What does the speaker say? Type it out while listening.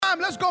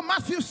Let's go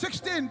Matthew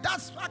 16.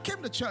 I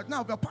came to church.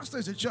 Now the pastor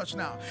is in church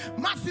now.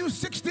 Matthew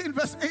 16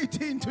 verse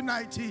 18 to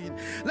 19.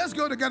 Let's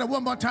go together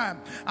one more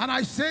time. And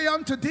I say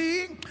unto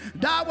thee,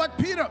 thou art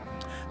Peter,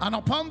 and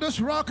upon this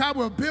rock I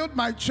will build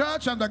my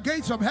church, and the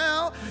gates of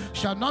hell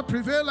shall not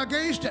prevail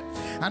against it.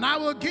 And I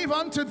will give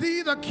unto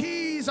thee the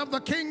keys of the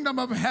kingdom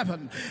of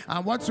heaven.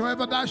 And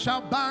whatsoever thou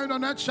shalt bind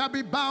on earth shall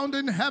be bound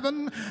in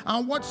heaven,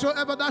 and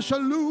whatsoever thou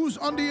shalt loose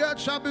on the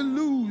earth shall be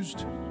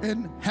loosed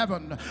in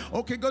heaven.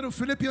 Okay, go to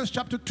Philippians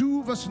chapter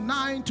 2 verse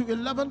 9 to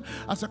 11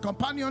 as a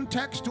companion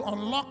text to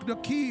unlock the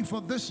key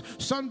for this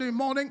Sunday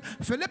morning.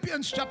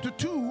 Philippians chapter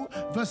 2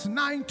 verse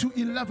 9 to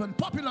 11.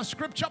 Popular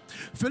scripture.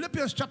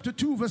 Philippians chapter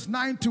 2 verse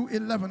 9 to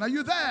 11. Are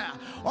you there?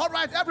 All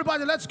right,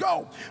 everybody, let's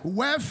go.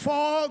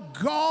 Wherefore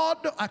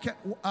God,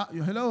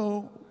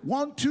 hello,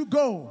 1, 2,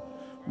 go.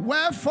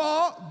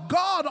 Wherefore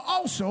God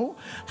also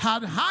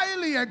had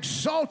highly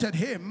exalted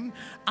him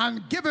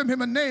and given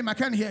him a name, I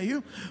can't hear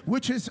you,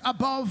 which is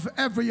above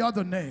every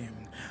other name,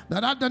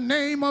 that at the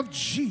name of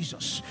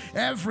Jesus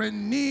every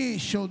knee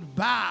should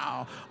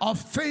bow,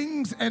 of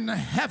things in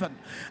heaven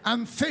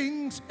and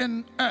things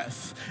in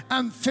earth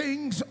and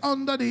things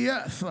under the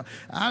earth,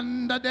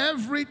 and that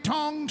every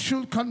tongue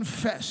should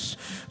confess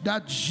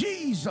that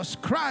Jesus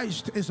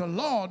Christ is the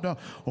Lord,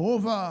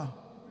 over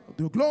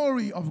the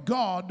glory of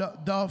God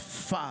the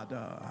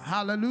Father.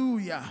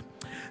 Hallelujah.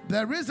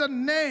 There is a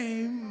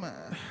name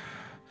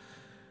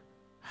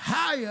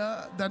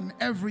higher than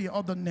every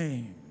other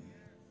name.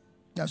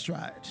 That's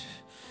right.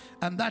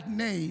 And that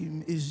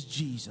name is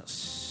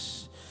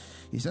Jesus.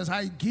 He says,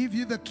 I give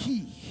you the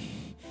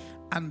key.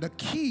 And the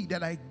key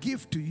that I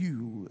give to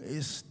you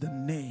is the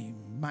name,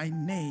 my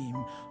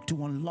name,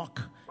 to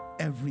unlock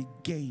every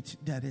gate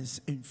that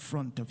is in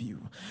front of you.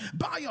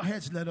 Bow your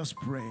heads, let us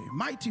pray.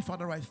 Mighty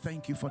Father, I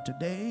thank you for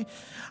today.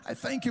 I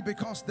thank you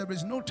because there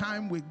is no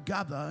time we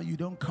gather you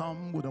don't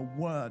come with a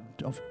word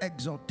of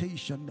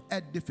exhortation,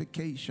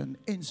 edification,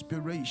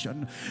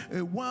 inspiration,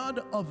 a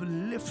word of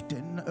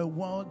lifting, a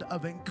word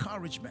of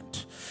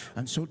encouragement.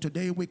 And so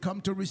today we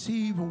come to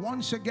receive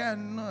once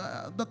again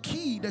the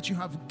key that you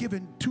have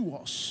given to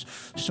us,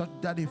 so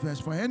that if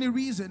there's for any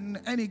reason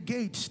any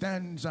gate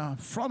stands in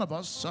front of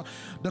us,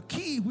 the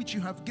key which you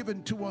have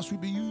given to us will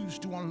be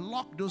used to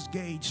unlock those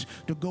gates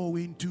to go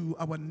into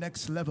our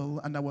next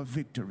level and our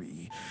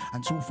victory.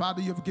 And so,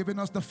 Father, you've given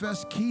us the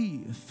first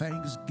key,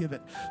 thanksgiving.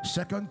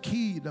 Second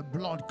key, the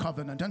blood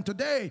covenant. And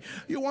today,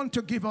 you want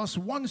to give us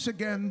once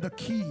again the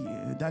key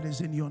that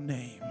is in your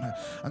name.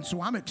 And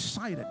so I'm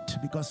excited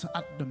because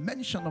at the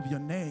mention of your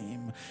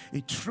name,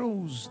 it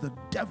throws the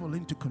devil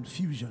into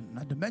confusion.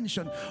 At the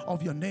mention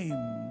of your name,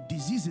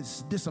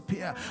 diseases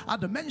disappear. At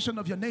the mention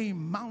of your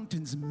name,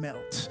 mountains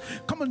melt.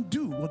 Come and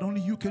do what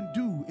only you can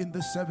do in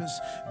this service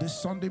this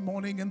Sunday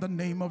morning in the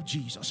name of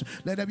Jesus.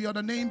 Let every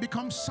other name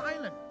become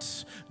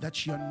silent,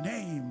 that your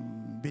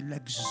name be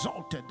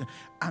exalted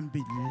and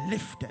be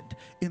lifted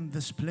in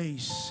this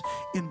place.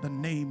 In the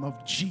name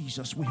of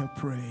Jesus we have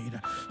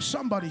prayed.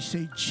 Somebody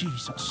say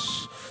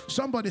Jesus.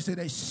 Somebody say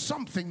there's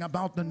something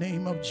about the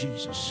name of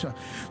Jesus.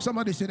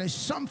 Somebody say there's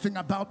something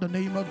about the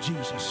name of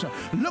Jesus.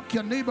 Look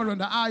your neighbor in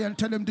the eye and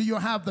tell him, do you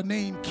have the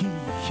name key?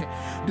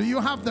 Do you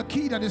have the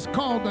key that is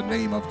called the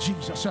name of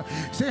Jesus?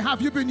 Say,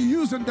 have you been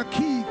using the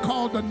key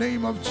called the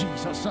name of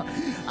Jesus?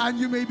 And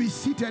you may be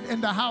seated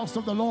in the house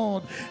of the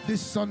Lord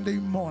this Sunday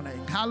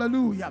morning.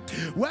 Hallelujah.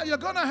 Well, you're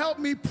going to help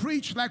me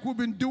preach like we've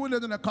been doing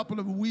it in a couple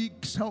of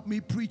weeks. Help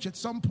me preach at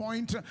some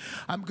point.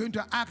 I'm going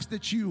to ask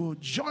that you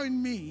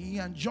join me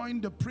and join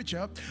the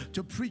preacher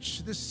to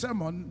preach this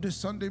sermon this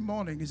Sunday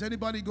morning. Is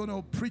anybody going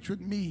to preach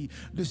with me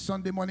this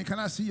Sunday morning? Can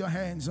I see your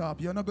hands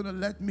up? You're not going to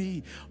let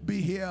me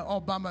be here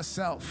all by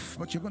myself,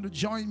 but you're going to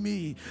join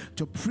me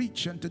to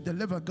preach and to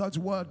deliver God's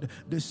word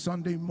this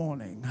Sunday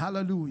morning.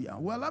 Hallelujah.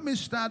 Well, let me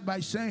start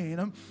by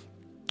saying,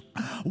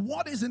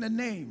 what is in a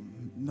name?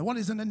 What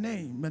is in a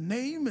name? A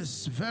name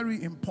is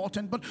very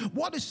important, but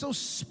what is so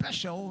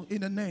special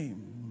in a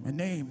name? A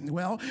name.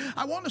 Well,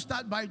 I want to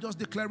start by just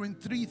declaring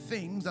three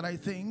things that I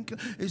think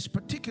is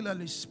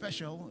particularly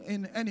special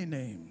in any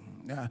name.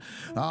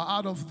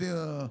 Out of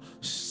the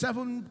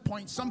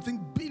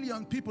 7-point-something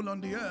billion people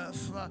on the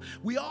earth,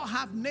 we all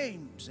have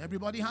names.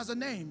 Everybody has a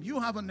name. You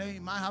have a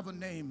name. I have a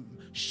name.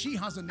 She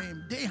has a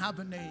name. They have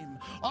a name.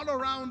 All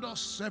around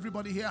us,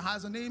 everybody here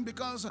has a name,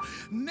 because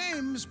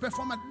names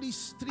perform at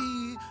least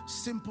three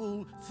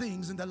simple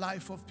things in the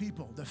life of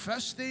people. The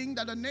first thing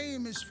that a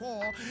name is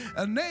for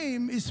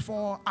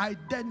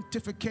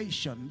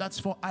identification. That's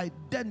for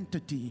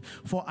identity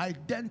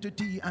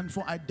and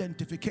for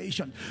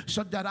identification.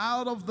 So that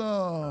out of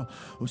the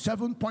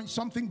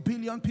 7-point-something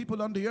billion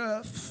people on the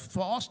earth,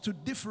 for us to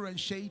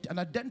differentiate and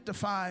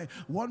identify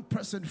one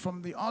person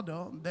from the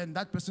other, then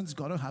that person's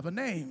got to have a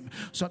name,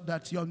 so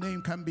that your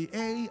name can be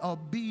A or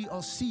B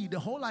or C. The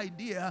whole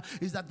idea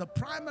is that the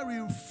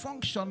primary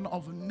function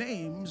of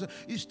names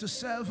is to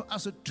serve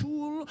as a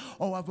tool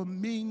or as a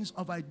means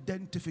of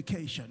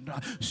identification.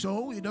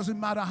 So it doesn't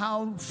matter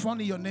how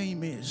funny your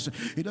name is.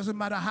 It doesn't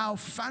matter how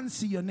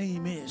fancy your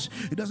name is.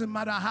 It doesn't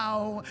matter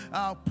how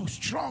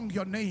strong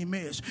your name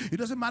is. It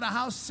doesn't matter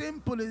how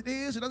simple it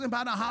is. It doesn't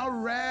matter how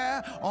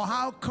rare or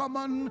how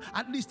common.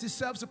 At least it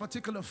serves a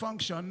particular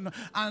function,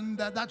 and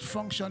that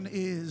function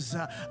is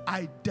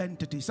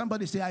identity.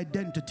 Somebody say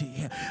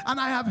identity. And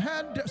I have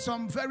heard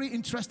some very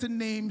interesting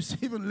names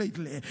even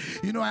lately.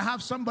 You know, I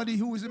have somebody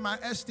who is in my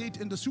estate,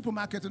 in the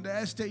supermarket in the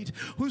estate,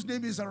 whose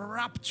name is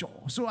Rapture.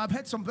 So I've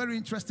heard some very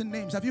interesting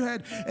names. Have you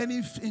heard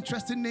any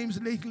interesting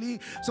names lately?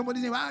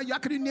 Somebody's name, you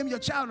actually name your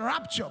child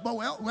Rapture. But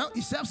well,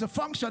 it serves a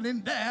function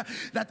in there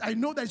that I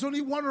know there's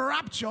only one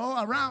Rapture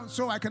around,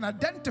 so I can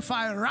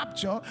identify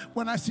Rapture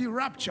when I see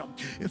Rapture.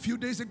 A few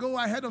days ago,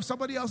 I heard of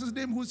somebody else's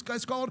name who's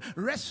called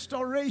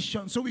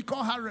Restoration. So we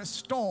call her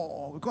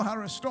Restore. We call her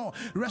Restore.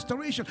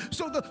 Restoration.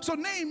 So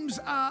names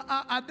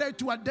are there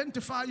to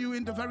identify you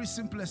in the very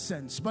simplest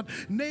sense. But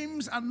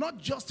names are not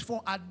just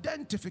for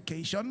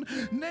identification.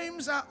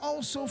 Names are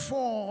also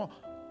for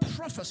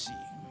prophecy.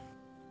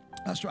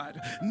 That's right.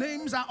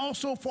 Names are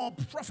also for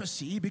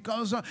prophecy,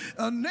 because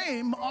a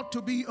name ought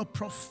to be a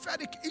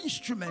prophetic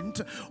instrument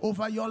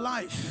over your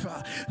life.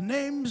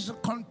 Names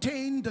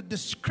contain the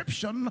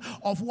description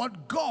of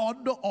what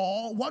God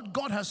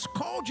has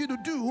called you to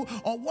do,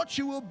 or what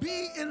you will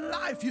be in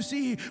life. You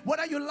see,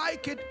 whether you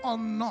like it or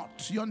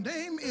not, your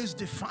name is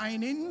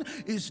defining,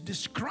 is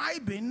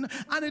describing,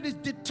 and it is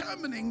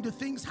determining the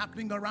things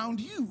happening around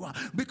you,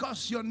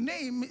 because your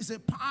name is a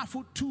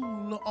powerful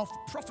tool of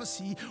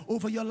prophecy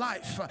over your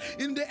life.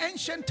 In the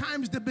ancient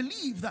times, they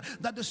believed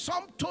that the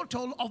sum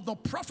total of the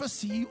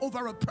prophecy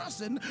over a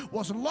person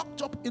was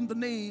locked up in the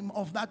name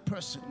of that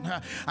person.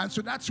 And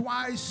so that's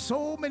why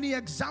so many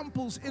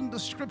examples in the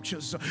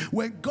scriptures,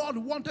 when God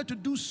wanted to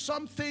do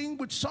something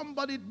with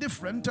somebody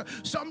different,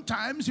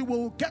 sometimes he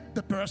will get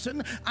the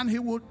person and he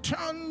will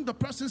turn the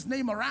person's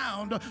name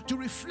around to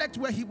reflect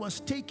where he was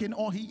taken,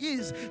 or he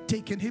is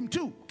taking him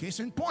to. Case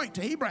in point,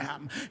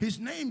 Abraham. His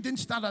name didn't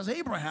start as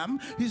Abraham.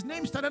 His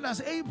name started as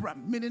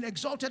Abram, meaning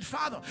exalted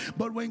father.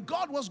 But when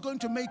God was going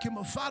to make him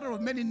a father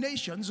of many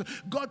nations,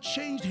 God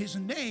changed his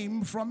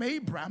name from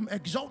Abram,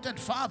 exalted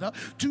father,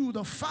 to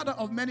the father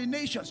of many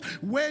nations.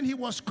 When he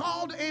was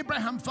called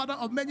Abraham, father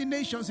of many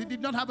nations, he did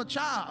not have a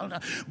child.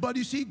 But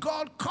you see,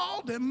 God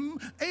called him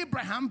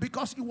Abraham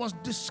because it was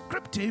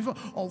descriptive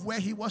of where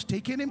he was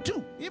taking him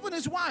to. Even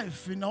his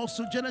wife, in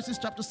also Genesis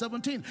chapter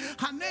 17,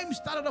 her name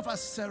started off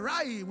as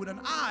Sarai with an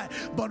I,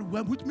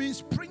 which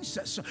means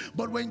princess.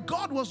 But when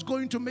God was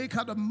going to make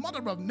her the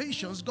mother of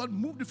nations, God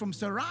moved it from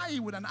Sarai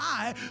with an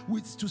I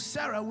to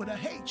Sarah with a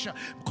H,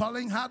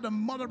 calling her the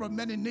mother of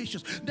many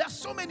nations. There are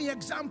so many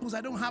examples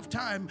I don't have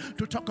time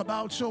to talk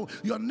about. So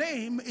your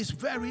name is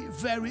very,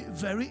 very,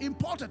 very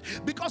important,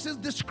 because it's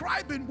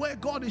describing where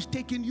God is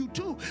taking you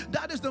to.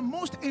 That is the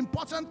most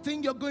important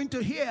thing you're going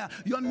to hear.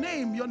 Your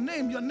name, your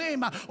name, your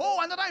name. Oh,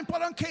 another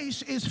important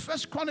case is 1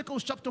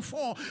 Chronicles chapter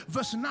 4,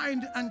 verse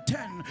 9 and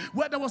 10,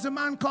 where there was a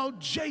man called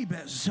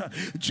Jabez.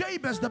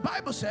 Jabez, the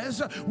Bible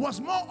says, was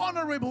more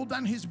honorable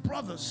than his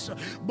brothers,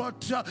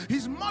 but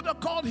his mother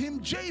called him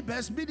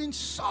Jabez, meaning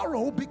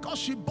sorrow, because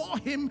she bore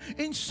him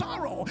in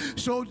sorrow.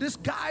 So this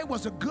guy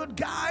was a good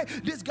guy.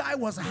 This guy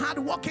was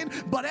hardworking,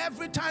 but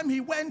every time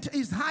he went,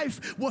 his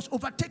life was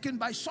overtaken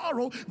by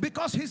sorrow,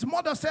 because his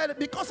mother said,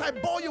 because I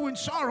bore you in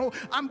sorrow,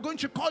 I'm going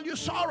to call you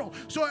sorrow.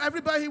 So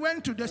everybody he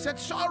went to, they said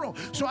sorrow.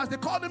 So as they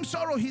called him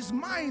sorrow, his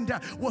mind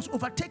was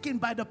overtaken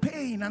by the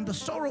pain and the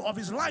sorrow of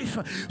his life.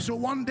 So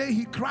one day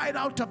he cried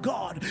out to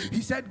God.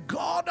 He said,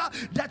 God,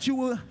 that you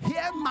will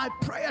hear my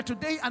prayer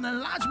today and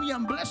enlarge me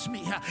and bless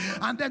me,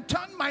 and then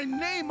turn my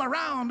name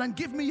around and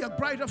give me a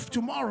brighter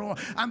tomorrow.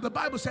 And the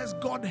Bible says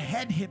God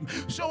heard him.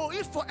 So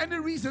if for any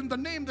reason the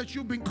name that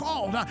you've been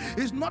called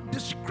is not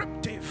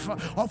descriptive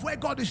of where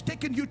God is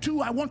taking you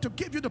to, I want to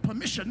give you the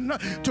permission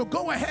to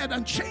go ahead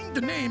and change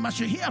the name as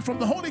you hear from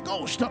the Holy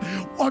Ghost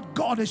what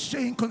God is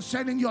saying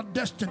concerning your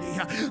destiny.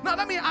 Now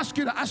let me ask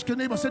you to ask your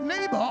neighbor, say,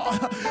 neighbor,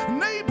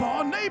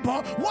 neighbor,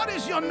 neighbor, what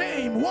is your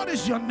name? What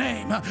is your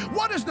name?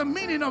 What is the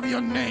meaning of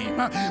your name?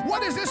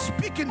 What is it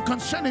speaking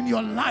concerning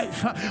your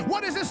life?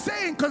 What is it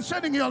saying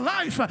concerning your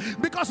life?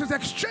 Because it's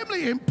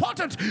extremely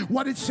important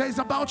what it says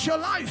about your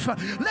life.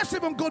 Let's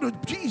even go to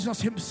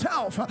Jesus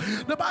himself.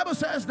 The Bible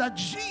says that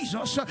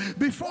Jesus,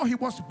 before he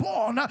was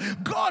born,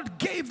 God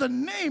gave the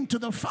name to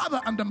the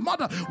father and the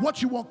mother,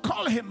 what you will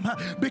call him,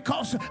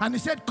 because, and he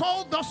said,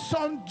 call the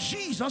son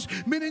Jesus,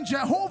 meaning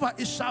Jehovah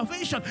is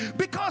salvation,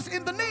 because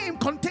in the name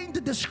contained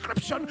the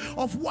description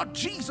of what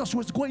Jesus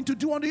was going to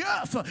do on the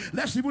earth.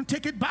 Let's even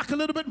take it back a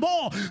little bit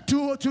more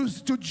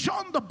to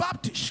John the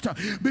Baptist.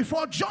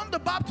 Before John the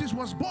Baptist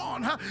was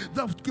born,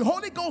 the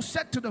Holy Ghost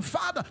said to the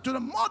father, to the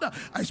mother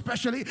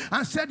especially,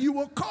 and said, you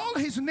will call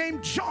his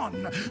name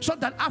John. So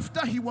that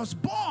after he was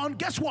born,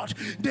 guess what?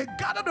 They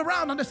gathered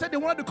around and they said they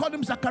wanted to call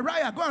him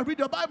Zachariah. Go and read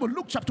your Bible,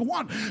 Luke chapter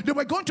 1. They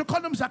were going to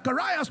call him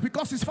Zacharias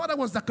because his father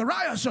was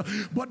Zacharias.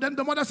 But then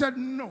the mother said,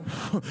 no,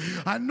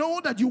 I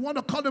know that you want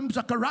to call him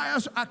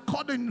Zacharias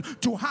according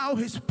to how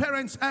his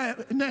parents'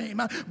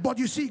 name, but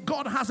you see,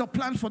 God has a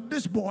plan for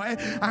this boy,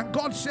 and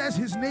God says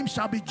his name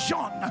shall be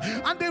John.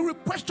 And they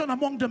questioned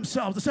among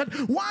themselves. They said,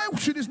 why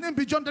should his name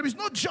be John? There is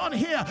no John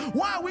here.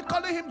 Why are we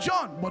calling him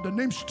John? But the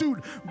name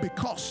stood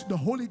because the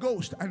Holy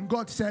Ghost and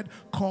God said,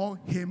 call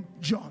him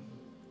John.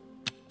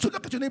 So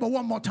look at your neighbor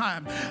one more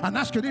time and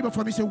ask your neighbor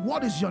for me, say,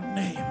 what is your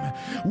name?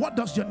 What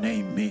does your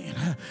name mean?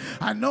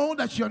 I know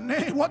that your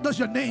name, what does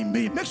your name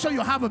mean? Make sure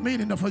you have a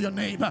meaning for your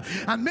name,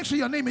 and make sure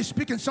your name is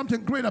speaking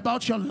something great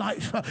about your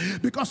life,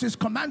 because it's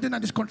commanding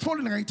and it's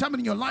controlling and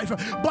determining your life.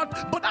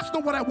 But that's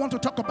not what I want to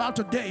talk about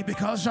today,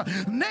 because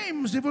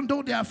names, even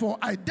though they are for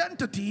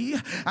identity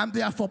and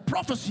they are for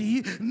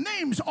prophecy,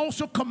 names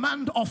also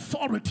command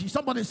authority.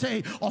 Somebody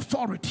say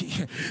authority.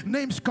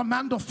 Names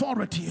command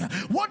authority.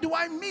 What do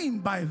I mean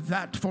by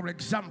that? For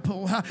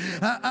example,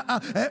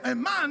 a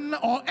man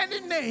or any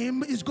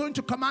name is going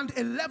to command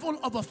a level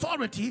of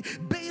authority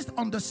based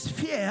on the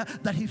sphere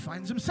that he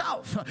finds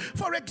himself.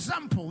 For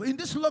example, in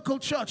this local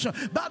church,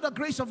 by the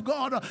grace of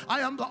God, I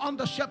am the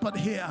under shepherd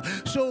here.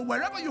 So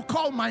wherever you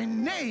call my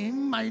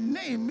name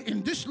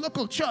in this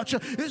local church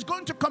is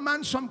going to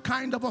command some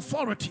kind of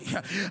authority.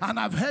 And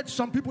I've heard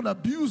some people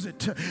abuse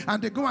it,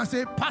 and they go and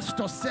say,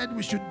 pastor said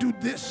we should do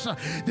this.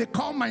 They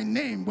call my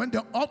name when they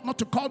ought not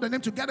to call the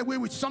name to get away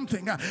with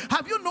something.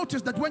 Have you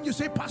noticed that when you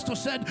say pastor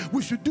said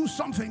we should do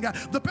something,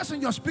 the person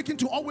you're speaking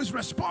to always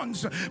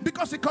responds,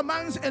 because it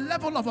commands a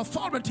level of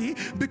authority,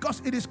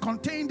 because it is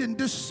contained in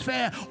this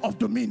sphere of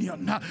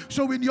dominion.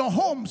 So in your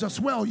homes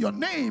as well, your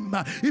name,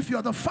 if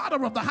you're the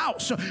father of the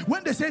house,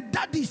 when they say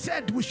daddy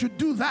said we should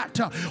do that,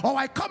 or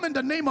I come in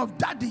the name of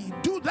daddy,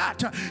 do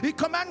that, it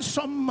commands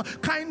some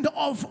kind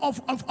of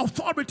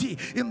authority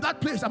in that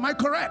place. Am I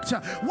correct?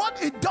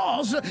 What it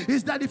does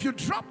is that if you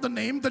drop the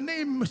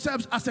name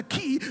serves as a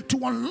key to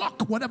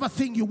unlock whatever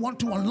thing you want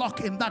to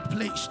unlock in that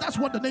place. That's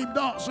what the name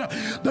does.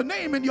 The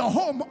name in your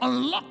home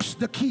unlocks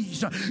the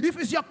keys. If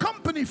it's your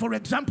company, for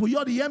example,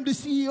 you're the MD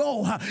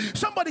CEO,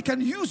 somebody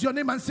can use your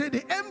name and say the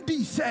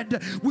MD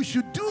said we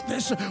should do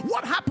this.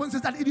 What happens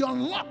is that it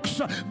unlocks,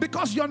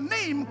 because your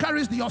name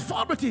carries the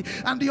authority,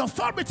 and the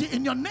authority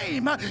in your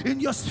name, in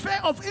your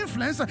sphere of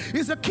influence,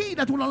 is a key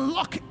that will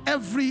unlock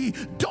every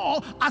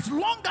door as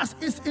long as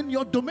it's in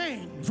your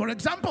domain. For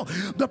example,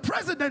 the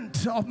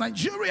president of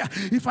Nigeria,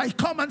 if I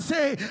come and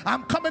say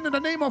I'm coming in the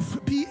name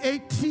of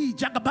P.A.T.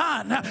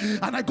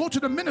 Jagaban, and I go to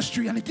the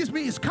ministry and he gives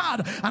me his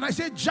card and I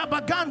say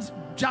Jagaban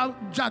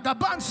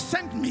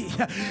sent me,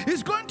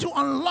 he's going to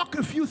unlock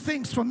a few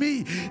things for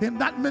me in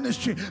that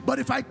ministry. But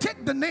if I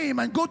take the name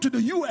and go to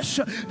the US,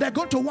 they're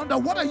going to wonder,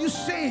 what are you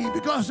saying?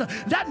 Because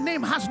that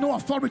name has no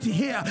authority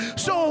here.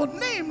 So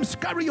names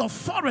carry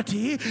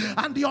authority,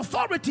 and the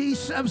authority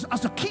serves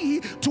as a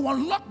key to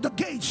unlock the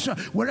gates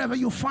wherever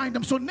you find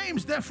them. So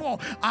names therefore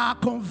are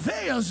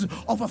conveyors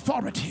of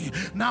authority.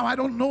 Now I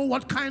don't know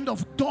what kind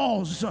of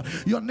doors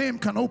your name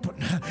can open.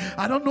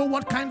 I don't know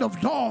what kind of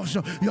doors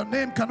your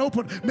name can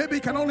open. Maybe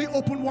it can only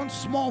open one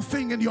small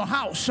thing in your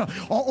house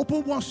or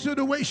open one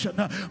situation.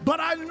 But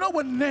I know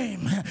a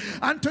name,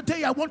 and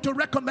today I want to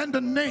recommend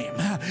a name.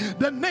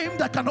 The name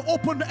that can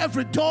open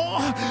every door,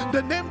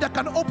 the name that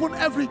can open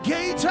every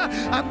gate,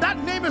 and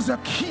that name is a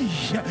key.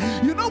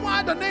 You know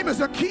why the name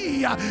is a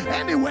key?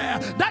 Anywhere.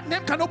 That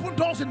name can open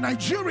doors in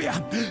Nigeria,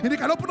 and it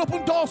can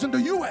open doors in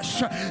the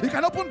US, it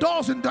can open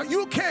doors in the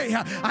UK,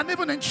 and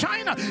even in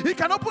China. It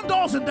can open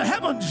doors in the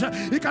heavens,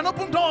 it can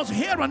open doors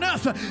here on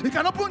earth, it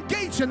can open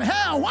gates in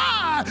hell.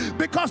 Why?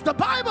 Because the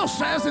Bible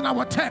says in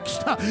our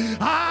text,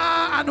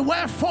 and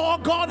wherefore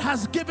God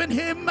has given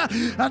him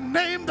a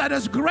name that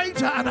is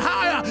greater and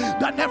higher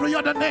than every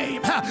other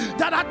name,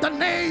 that at the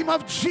name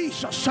of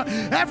Jesus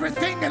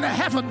everything in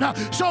heaven,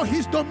 so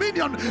his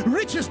dominion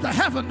reaches the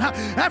heaven,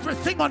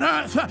 everything on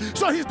earth,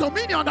 so his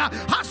dominion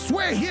has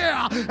sway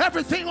here,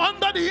 everything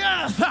under the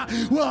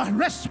earth will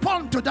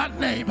respond to that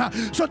name.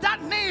 So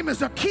that name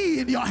is a key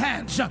in your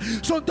hands.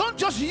 So don't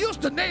just use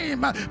the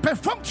name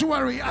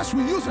perfunctory as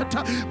we use it,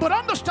 but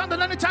understand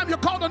that anytime you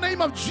call the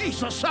name of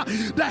Jesus,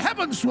 the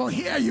heavens will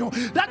hear you.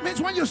 That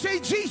means when you say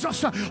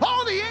Jesus,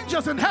 all the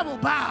angels in heaven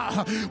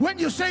bow. When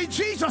you say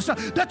Jesus,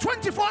 the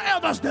 24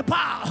 elders they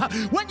bow.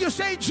 When you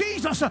say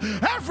Jesus,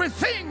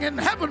 everything in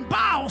heaven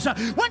bows.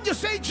 When you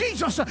say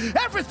Jesus,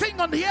 everything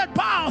on the earth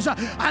bows.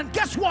 And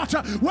guess what?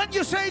 When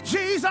you say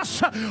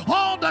Jesus,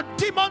 all the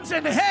demons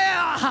in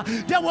hell,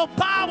 they will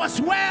bow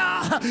as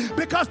well,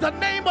 because the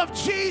name of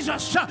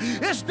Jesus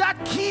is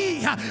that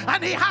key,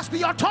 and he has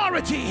the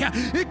authority.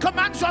 He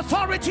commands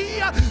authority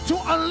to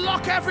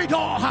unlock every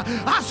door.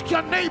 Ask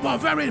your neighbor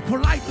very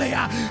politely,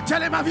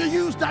 tell him, have you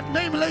used that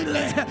name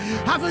lately?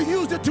 Have you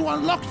used it to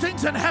unlock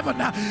things in heaven?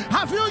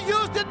 Have you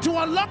used it to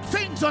unlock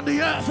things on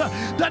the earth?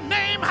 The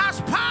name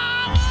has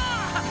power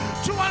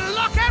to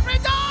unlock every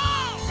door.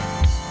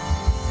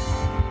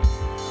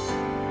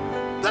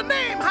 The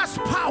name has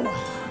power.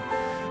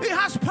 It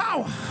has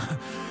power.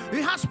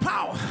 He has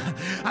power.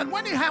 And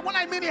when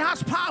I mean he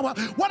has power,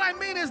 what I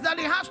mean is that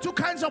he has two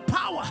kinds of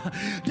power.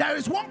 There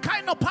is one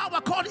kind of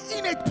power called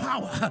innate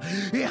power.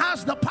 He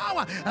has the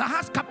power that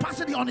has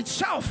capacity on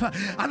itself.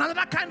 And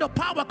another kind of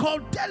power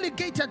called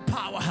delegated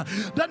power.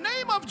 The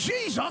name of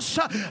Jesus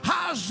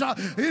has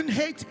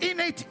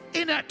innate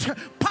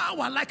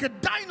power, like a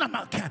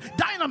dynamite.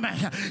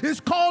 Is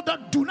called the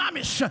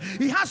dunamis.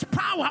 He has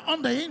power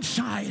on the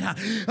inside.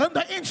 On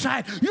the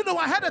inside. You know,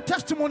 I had a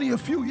testimony a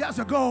few years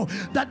ago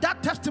that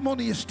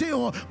testimony is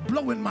still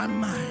blowing my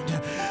mind.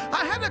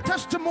 I had a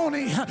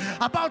testimony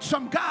about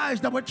some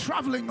guys that were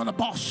traveling on a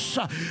bus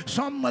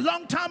a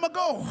long time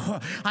ago.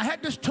 I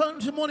had this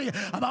testimony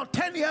about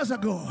 10 years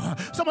ago.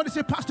 Somebody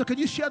say, Pastor, can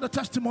you share the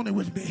testimony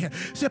with me?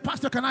 Say,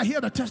 Pastor, can I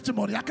hear the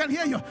testimony? I can't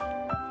hear you.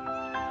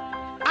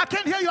 I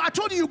can't hear you. I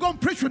told you you're going to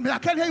preach with me. I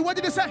can't hear you. What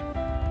did he say?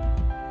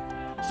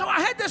 So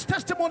I had this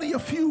testimony a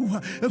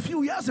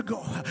few years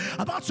ago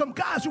about some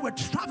guys who were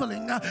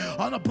traveling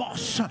on a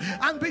bus,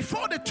 and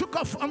before they took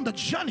off on the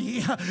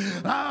journey,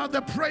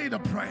 they prayed a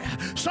prayer.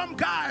 Some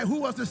guy who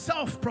was a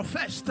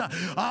self-professed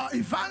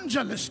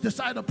evangelist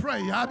decided to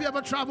pray. Have you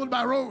ever traveled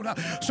by road?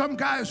 Some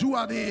guys who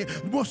are the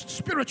most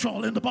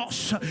spiritual in the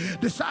bus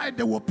decide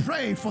they will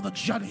pray for the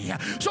journey.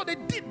 So they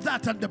did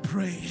that and they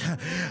prayed.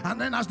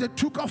 And then as they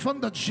took off on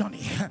the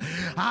journey,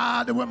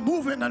 they were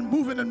moving and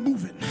moving and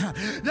moving.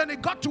 Then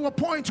it got to a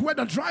point where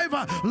the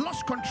driver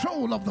lost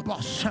control of the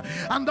bus,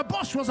 and the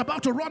bus was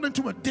about to run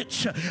into a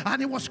ditch, and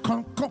he was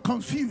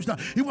confused.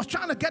 He was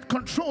trying to get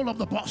control of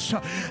the bus,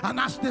 and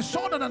as they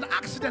saw that an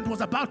accident was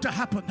about to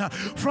happen,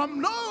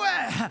 from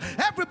nowhere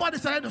everybody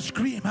started to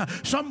scream.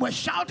 Some were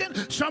shouting,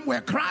 some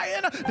were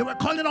crying, they were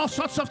calling all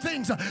sorts of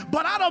things,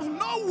 but out of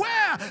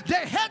nowhere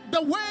they heard the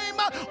name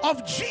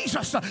of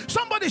Jesus.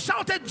 Somebody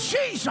shouted,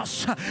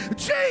 Jesus,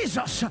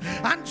 Jesus,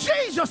 and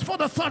Jesus for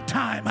the third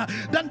time.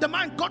 Then the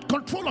man got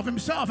control of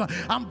himself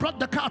and brought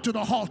the car to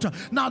the halt.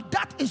 Now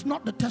that is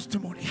not the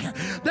testimony.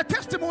 The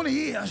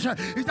testimony is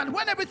that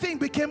when everything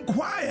became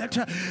quiet,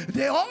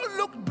 they all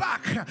looked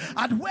back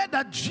at where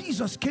that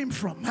Jesus came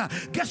from.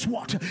 Guess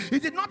what?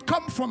 It did not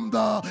come from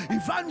the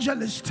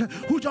evangelist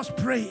who just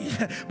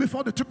prayed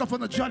before they took off on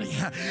the journey.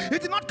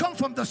 It did not come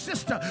from the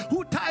sister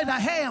who tied her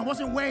hair and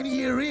wasn't wearing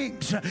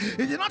earrings.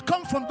 It did not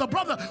come from the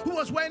brother who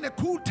was wearing a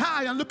cool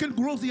tie and looking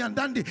rosy and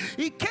dandy.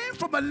 It came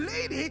from a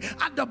lady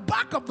at the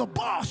back of the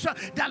bus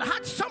that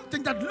had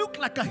something that looked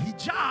like a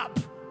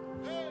hijab.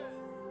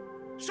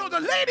 So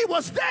the lady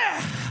was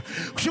there.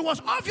 She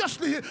was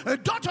obviously a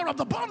daughter of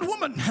the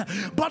bondwoman,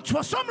 but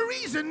for some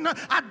reason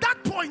at that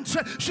point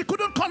she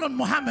couldn't call on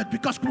Muhammad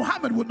because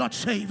Muhammad would not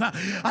save her.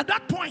 At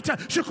that point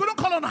she couldn't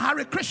call on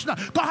Hare Krishna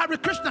because Hare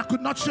Krishna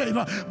could not save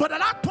her. But at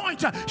that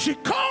point she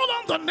called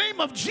on the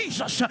name of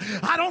Jesus.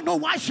 I don't know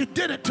why she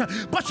did it,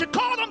 but she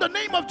called on the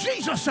name of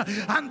Jesus,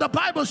 and the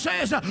Bible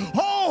says,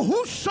 oh,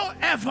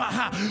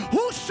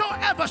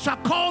 whosoever shall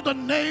call the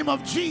name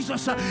of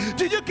Jesus.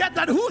 Did you get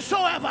that?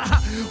 Whosoever.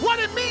 What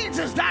it means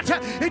is that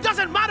it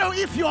doesn't matter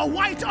if you're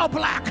white or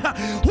black.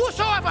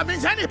 Whosoever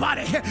means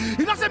anybody.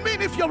 It doesn't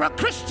mean if you're a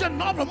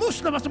Christian or a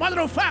Muslim. As a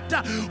matter of fact,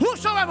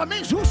 whosoever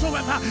means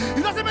whosoever.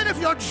 It doesn't mean if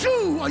you're a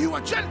Jew or you're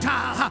a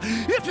Gentile.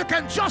 If you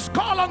can just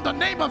call on the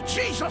name of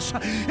Jesus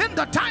in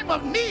the time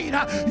of need,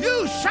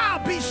 you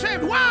shall be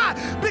saved. Why?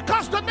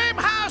 Because the name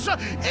has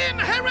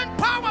inherent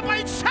power by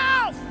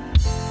itself.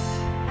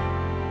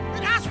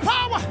 It has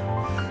power.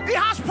 It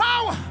has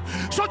power.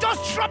 So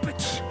just drop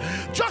it.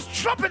 Just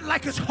drop it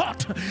like it's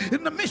hot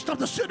in the midst of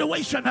the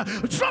situation.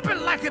 Drop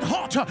it like it's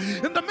hot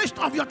in the midst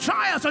of your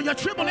trials or your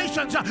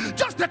tribulations.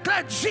 Just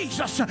declare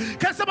Jesus.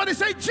 Can somebody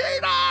say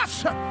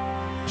Jesus?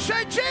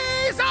 Say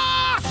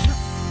Jesus.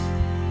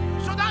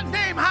 So that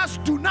name has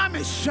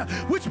dunamis,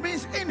 which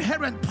means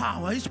inherent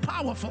power. It's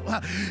powerful.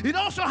 It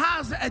also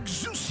has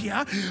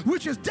exousia,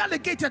 which is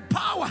delegated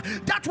power.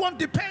 That one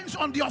depends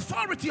on the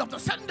authority of the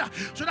sender.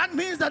 So that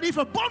means that if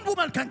a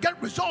bondwoman can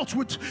get results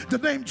with the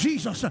name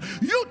Jesus,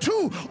 you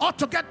too ought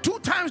to get 2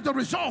 times the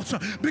results,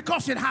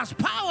 because it has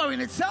power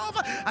in itself,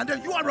 and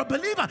then you are a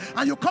believer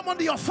and you come on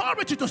the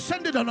authority to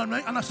send it on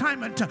an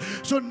assignment.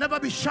 So never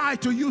be shy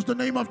to use the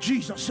name of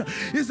Jesus.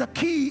 It's a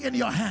key in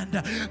your hand.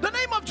 The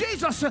name of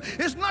Jesus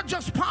is not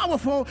just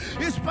powerful,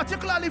 it's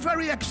particularly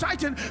very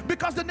exciting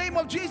because the name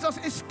of Jesus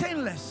is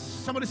stainless.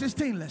 Somebody say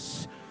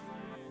stainless.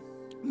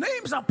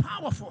 Names are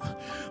powerful,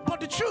 but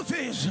the truth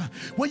is,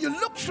 when you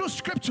look through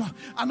scripture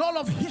and all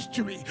of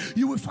history,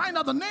 you will find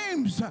out the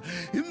names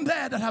in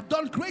there that have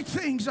done great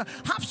things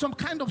have some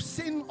kind of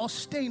sin or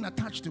stain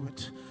attached to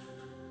it.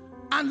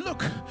 And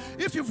look,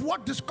 if you've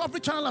watched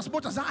Discovery Channel as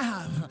much as I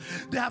have,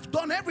 they have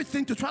done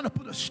everything to try to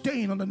put a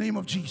stain on the name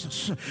of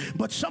Jesus,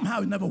 but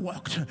somehow it never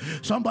worked.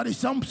 Some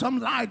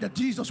lied that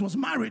Jesus was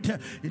married,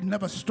 it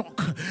never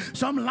stuck.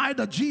 Some lied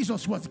that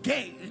Jesus was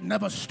gay, it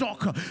never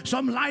stuck.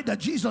 Some lied that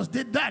Jesus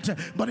did that,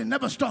 but it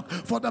never stuck.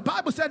 For the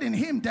Bible said in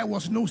him there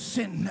was no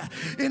sin.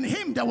 In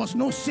him there was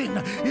no sin.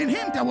 In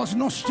him there was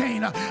no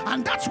stain.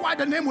 And that's why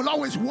the name will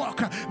always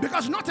work,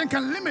 because nothing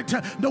can limit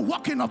the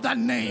working of that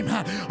name.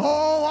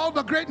 Oh, all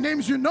the great names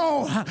names you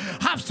know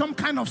have some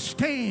kind of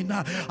stain.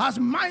 As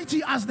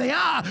mighty as they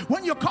are,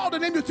 when you call the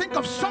name, you think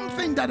of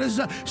something that is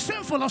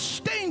sinful or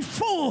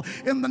stainful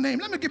in the name.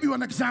 Let me give you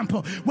an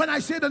example. When I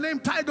say the name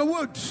Tiger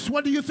Woods,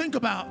 what do you think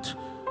about?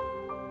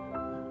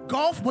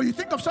 Golf, but you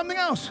think of something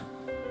else.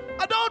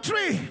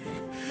 Adultery.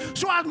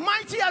 So as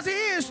mighty as he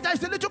is,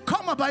 there's a little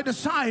comma by the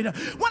side.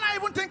 When I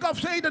even think of,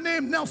 say, the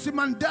name Nelson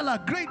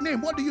Mandela, great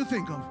name, what do you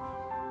think of?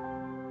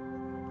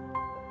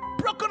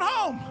 Broken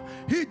home.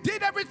 He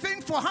did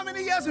everything for how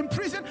many years in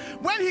prison?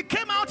 When he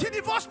came out, he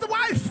divorced the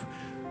wife.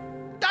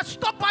 That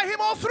stuck by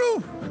him all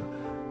through.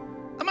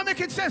 Am I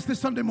making sense this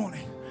Sunday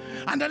morning?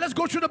 And then let's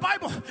go through the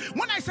Bible.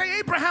 When I say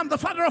Abraham, the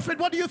father of faith,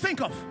 what do you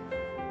think of?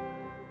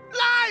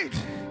 Lied.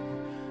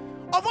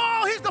 Of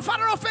all, he's the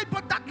father of faith,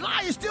 but that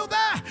lie is still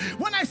there.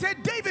 When I say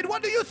David,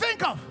 what do you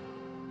think of?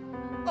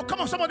 Oh,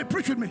 come on, somebody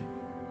preach with me.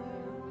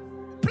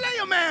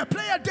 Player man,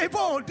 player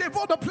Devo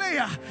the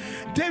player,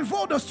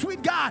 Devo the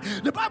sweet guy.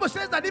 The Bible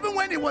says that even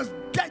when he was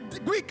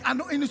weak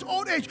and in his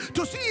old age,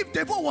 to see if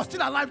Devo was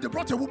still alive, they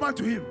brought a woman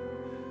to him.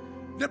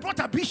 They brought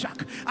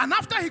Abishag, and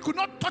after he could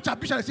not touch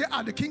Abishag, they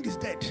said, the king is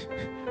dead.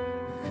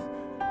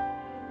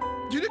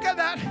 Did you get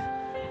that?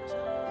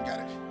 You get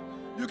it.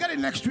 You get it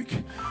next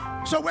week.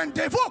 So when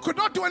Devo could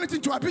not do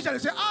anything to Abishag, they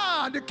say,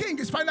 the king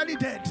is finally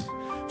dead.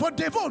 For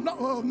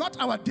Devo, not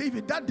our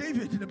David, that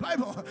David in the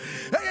Bible.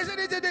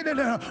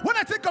 When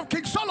I think of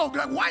King Solomon,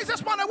 like,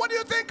 wisest man, what do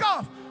you think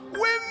of?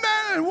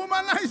 Women,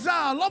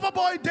 womanizer, lover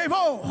boy,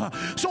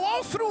 Devo. So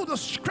all through the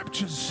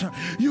scriptures,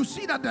 you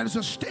see that there is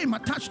a stain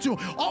attached to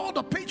all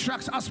the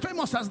patriarchs, as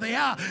famous as they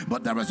are,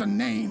 but there is a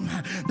name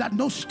that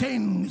no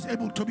stain is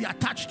able to be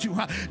attached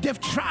to. They've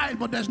tried,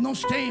 but there's no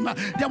stain.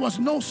 There was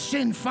no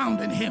sin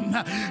found in him.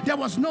 There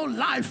was no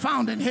lie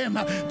found in him.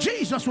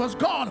 Jesus was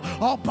God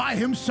all by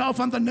himself,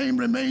 and the name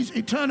remains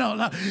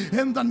eternal.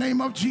 In the name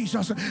of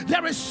Jesus,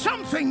 there is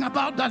something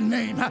about that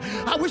name.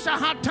 I wish I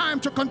had time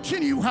to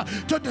continue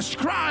to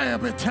describe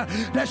it.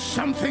 There's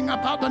something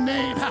about the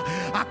name.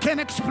 I can't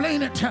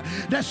explain it.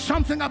 There's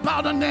something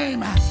about the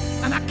name,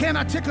 and I can't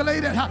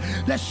articulate it.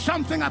 There's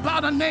something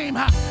about a name.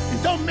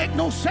 It don't make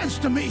no sense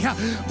to me.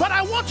 But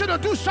I want you to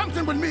do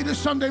something with me this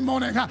Sunday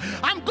morning.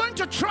 I'm going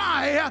to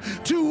try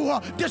to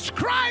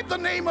describe the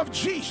name of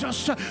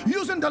Jesus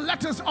using the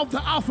letters of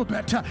the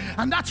alphabet.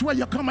 And that's where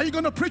you come. Are you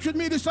going to preach with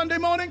me this Sunday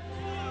morning?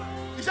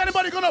 Is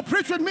anybody going to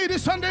preach with me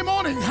this Sunday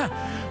morning?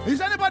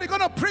 Is anybody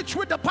going to preach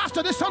with the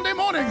pastor this Sunday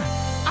morning?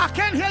 I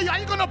can't hear you. Are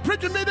you going to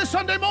preach with me this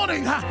Sunday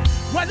morning?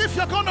 Well, if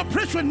you're going to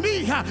preach with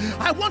me,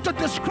 I want to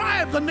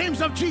describe the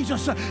names of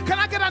Jesus. Can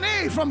I get an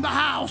A from the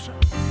house?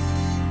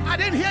 I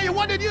didn't hear you.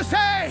 What did you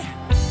say?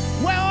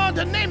 Well,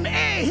 the name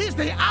A, he's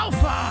the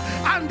Alpha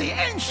and the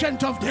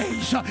Ancient of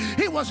Days.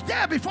 He was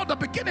there before the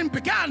beginning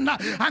began,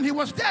 and he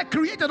was there,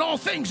 created all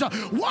things.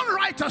 One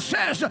writer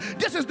says,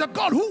 this is the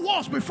God who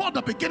was before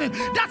the beginning.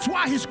 That's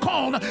why he's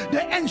called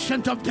the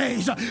Ancient of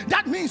Days.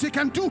 That means he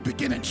can do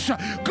beginnings.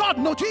 God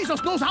knows,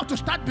 Jesus knows how to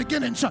start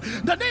beginnings.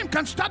 The name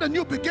can start a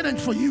new beginning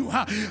for you.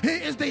 He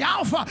is the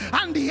Alpha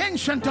and the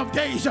Ancient of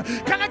Days.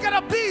 Can I get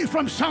a B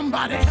from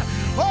somebody?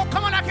 Oh,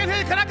 come on, I can hear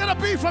you. Can I get a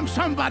B from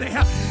somebody?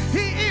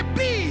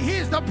 He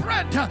is the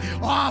bread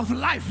of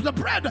life, the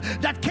bread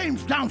that came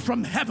down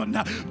from heaven.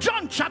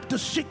 John chapter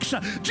 6,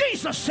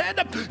 Jesus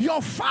said,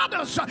 your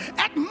fathers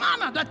ate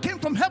manna that came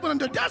from heaven in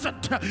the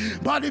desert,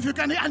 but if you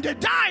can, and they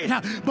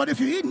died, but if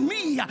you eat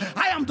me,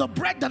 I am the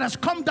bread that has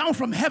come down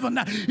from heaven.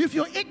 If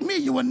you eat me,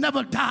 you will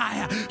never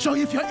die. So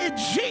if you eat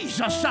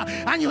Jesus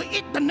and you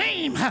eat the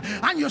name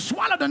and you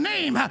swallow the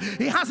name,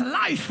 he has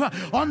life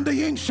on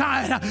the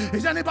inside.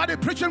 Is anybody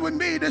preaching with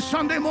me this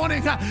Sunday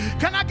morning?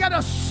 Can I get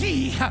a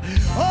C?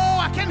 Oh,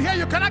 I can hear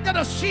you. Can I get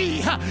a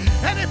C?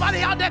 Anybody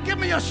out there, give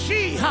me a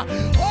C.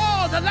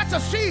 Oh, the letter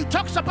C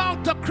talks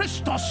about the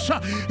Christos.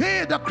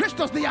 The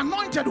Christos, the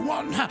anointed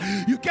one.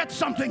 You get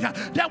something.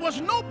 There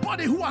was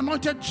nobody who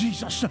anointed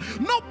Jesus.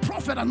 No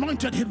prophet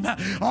anointed him.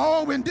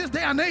 Oh, in this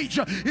day and age,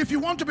 if you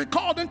want to be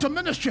called into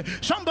ministry,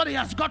 somebody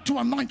has got to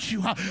anoint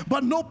you.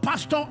 But no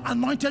pastor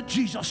anointed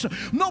Jesus.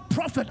 No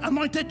prophet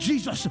anointed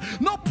Jesus.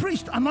 No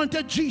priest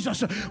anointed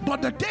Jesus.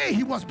 But the day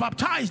he was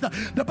baptized,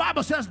 the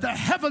Bible says the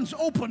heavens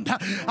opened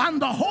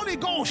and the Holy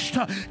Ghost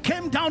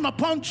came down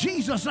upon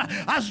Jesus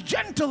as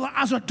gentle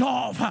as a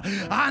dove,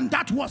 and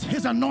that was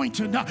his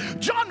anointing.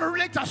 John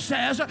later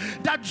says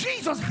that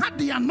Jesus had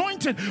the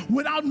anointing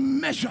without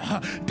measure.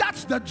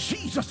 That's the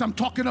Jesus I'm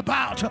talking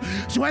about.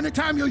 So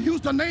anytime you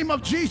use the name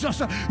of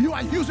Jesus, you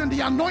are using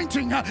the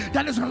anointing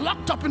that is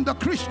locked up in the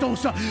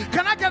Christos.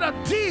 Can I get a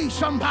D,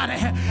 somebody?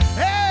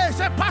 Hey,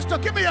 say, Pastor,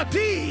 give me a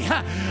D.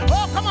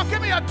 Oh, come on,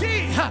 give me a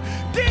D.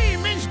 D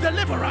means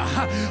deliverer.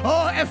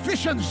 Oh,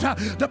 Ephesians,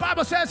 the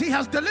Bible says he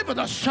has delivered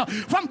us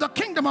from the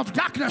kingdom of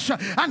darkness,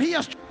 and he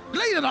has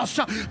leading us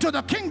to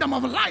the kingdom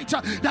of light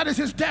that is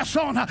his dear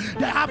son.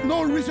 They have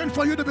no reason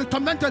for you to be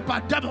tormented by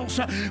devils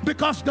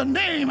because the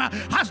name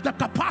has the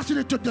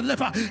capacity to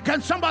deliver.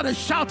 Can somebody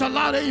shout a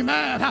loud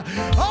amen?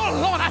 Oh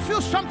Lord, I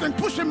feel something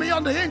pushing me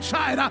on the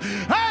inside.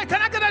 Hey,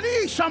 can I get an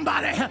E,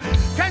 somebody?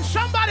 Can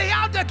somebody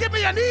out there give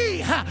me an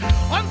E?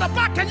 On the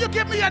back, can you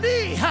give me an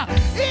E?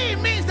 E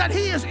means that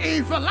he is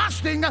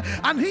everlasting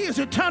and he is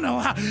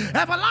eternal.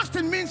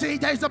 Everlasting means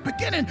there is a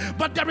beginning,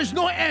 but there is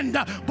no end.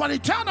 But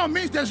eternal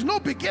means there's no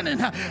beginning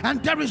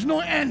and there is no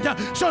end.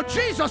 So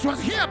Jesus was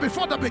here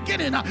before the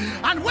beginning,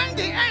 and when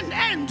the end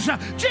ends,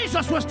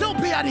 Jesus will still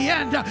be at the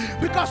end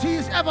because he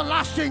is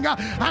everlasting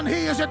and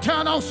he is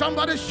eternal.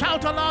 Somebody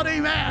shout aloud,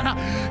 amen.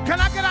 Can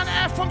I get an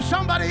F from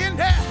somebody in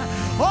there?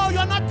 Oh,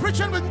 you're not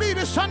preaching with me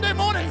this Sunday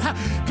morning.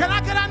 Can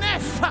I get an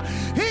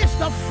F? He's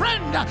the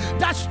friend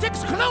that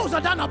sticks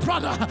closer than a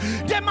brother.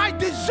 They might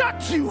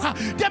desert you,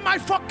 they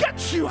might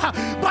forget you,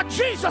 but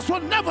Jesus will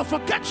never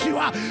forget you.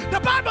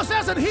 The Bible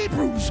says in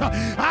Hebrews,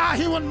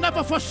 he will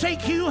never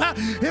forsake you,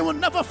 he will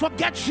never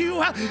forget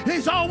you,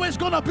 he's always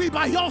going to be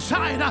by your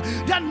side.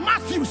 Then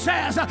Matthew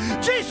says,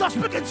 Jesus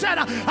speaking said,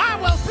 I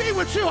will be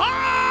with you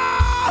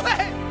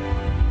always.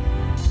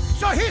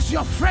 So he's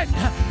your friend.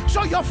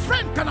 So your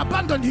friend can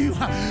abandon you.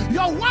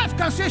 Your wife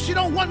can say she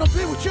don't want to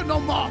be with you no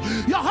more.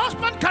 Your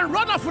husband can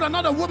run off with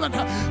another woman.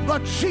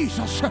 But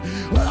Jesus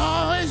will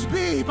always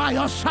be by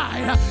your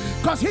side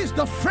because he's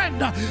the friend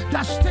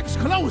that sticks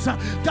closer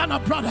than a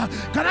brother.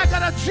 Can I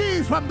get a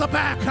G from the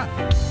back?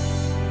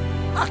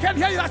 I can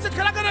hear you. I said,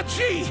 can I get a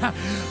G?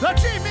 The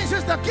G means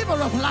he's the giver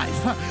of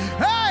life.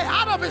 Hey,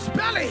 out of his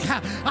belly,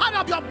 out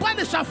of your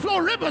belly shall flow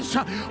rivers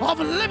of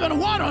living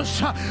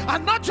waters.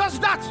 And not just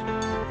that,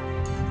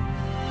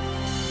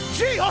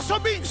 G also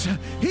means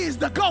he is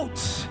the goat.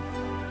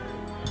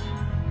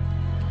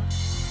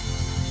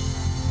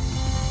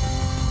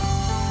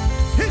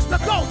 He's the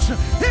goat.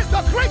 He's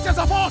the greatest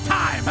of all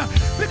time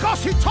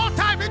because he tore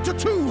time into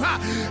two.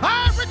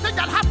 Everything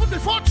that happened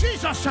before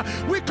Jesus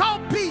we call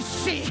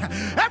BC.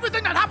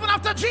 Everything that happened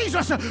after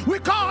Jesus we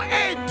call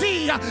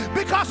AD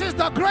because he's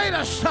the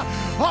greatest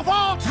of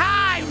all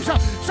times.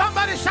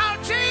 Somebody shout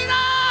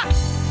Jesus!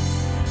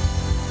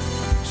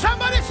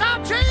 Somebody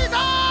shout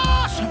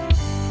Jesus!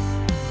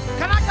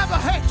 Can I have a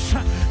H?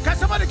 Can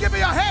somebody give me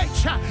a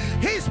H?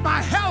 He's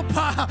my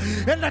helper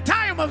in the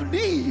time of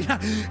need.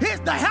 He's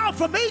the help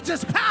from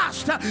ages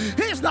past.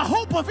 He's the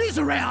hope of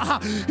Israel.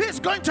 He's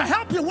going to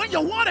help you when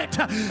you want it.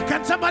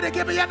 Can somebody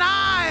give me an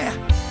I?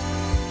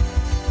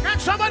 Can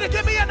somebody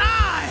give me an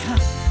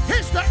I?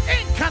 He's the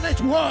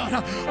incarnate word,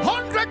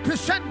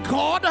 100%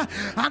 God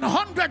and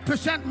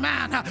 100%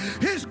 man.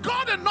 He's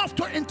God enough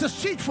to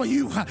intercede for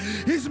you.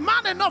 He's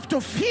man enough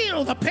to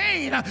feel the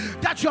pain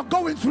that you're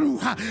going through.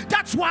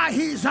 That's why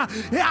he's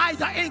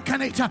the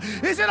incarnate.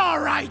 Is it all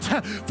right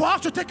for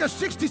us to take a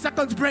 60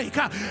 seconds break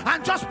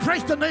and just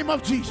praise the name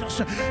of Jesus?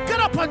 Get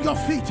up on your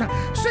feet.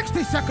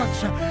 60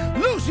 seconds.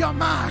 Lose your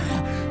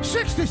mind.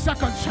 60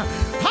 seconds.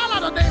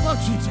 Holler the name of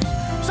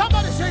Jesus.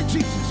 Somebody say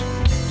Jesus.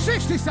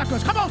 60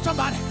 seconds. Come on,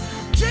 somebody.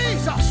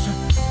 Jesus.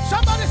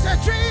 Somebody say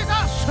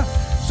Jesus.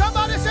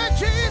 Somebody say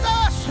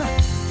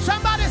Jesus.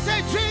 Somebody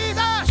say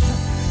Jesus.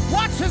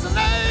 What's his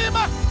name?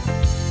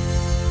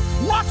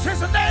 What's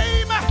his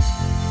name?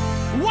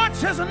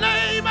 What's his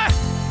name?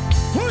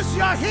 Who's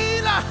your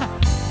healer?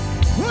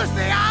 Who's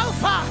the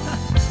Alpha?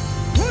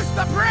 Who's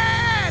the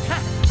bread?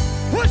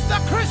 Who's the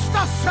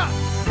Christus?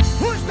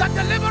 Who's the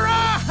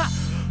deliverer?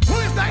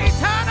 Who's the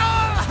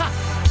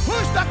eternal?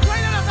 Who's the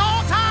greatest of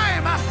all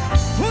time?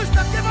 Who's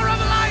the giver of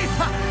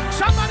life?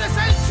 Somebody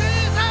say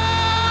Jesus!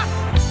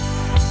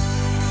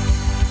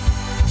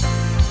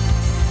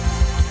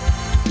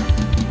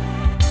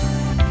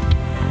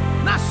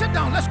 Now sit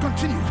down, let's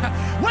continue.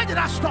 Where did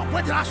I stop?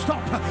 Where did I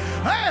stop?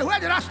 Hey, where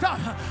did I stop?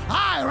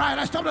 I, right,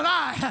 I stopped at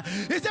I.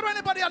 Is there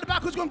anybody at the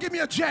back who's going to give me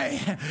a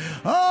J?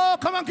 Oh,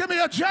 come on, give me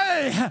a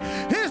J.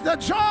 He's the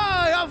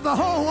joy of the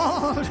whole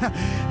world.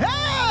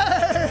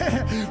 Hey,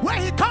 where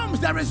he comes,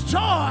 there is joy.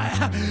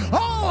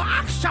 Oh,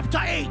 Acts chapter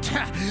 8.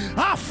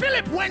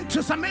 Philip went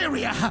to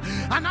Samaria,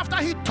 and after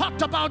he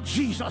talked about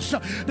Jesus,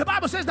 the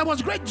Bible says there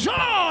was great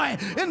joy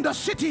in the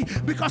city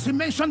because he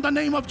mentioned the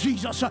name of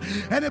Jesus.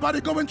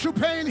 Anybody going through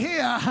pain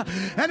here?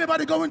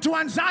 Anybody going through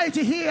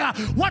anxiety here?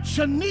 What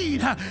you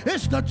need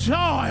is the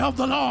joy of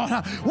the Lord.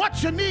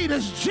 What you need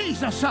is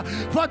Jesus,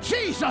 for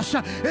Jesus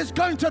is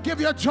going to give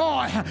you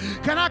joy.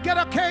 Can I get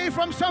a K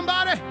from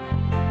somebody?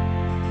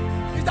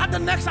 Is that the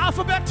next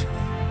alphabet?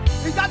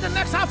 Is that the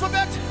next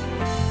alphabet?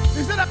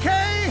 Is it a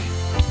K?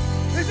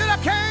 Is it a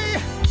K?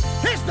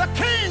 He's the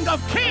King of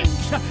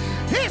Kings.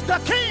 He's the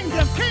King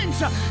of Kings.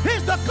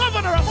 He's the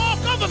Governor of all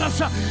governors.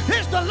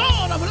 He's the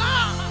Lord of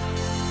Lords.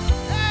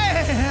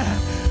 Hey,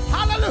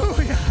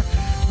 hallelujah.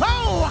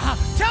 Oh,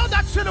 tell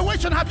that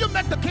situation, have you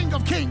met the King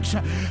of Kings?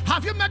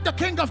 Have you met the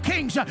King of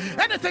Kings?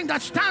 Anything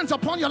that stands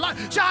upon your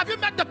life. So have you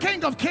met the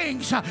King of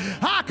Kings? Can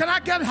I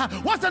get,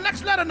 what's the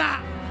next letter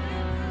now?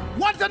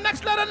 What's the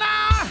next letter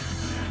now?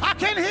 I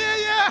can hear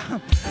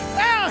you.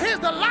 Oh, he's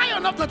the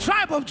Lion of the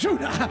tribe of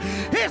Judah.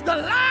 He's the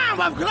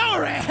Lamb of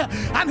glory.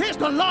 And he's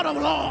the Lord of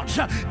lords.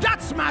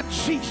 That's my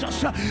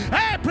Jesus.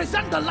 Hey,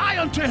 present the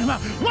Lion to him.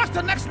 What's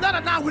the next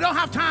letter now? We don't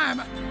have time.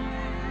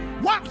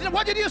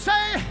 What did you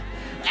say?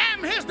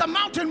 M, he's the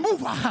mountain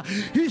mover.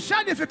 He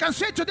said, if you can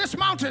say to this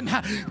mountain,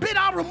 be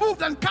thou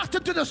removed and cast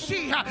into the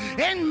sea,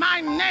 in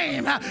my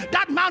name,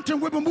 that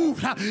mountain will be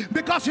moved,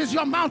 because he's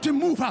your mountain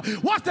mover.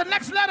 What's the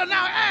next letter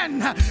now?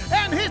 N.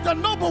 And he's the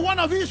noble one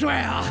of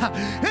Israel.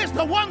 He's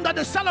the one that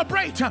they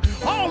celebrate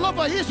all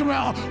over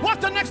Israel.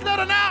 What's the next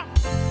letter now?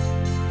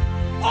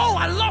 Oh,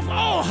 I love,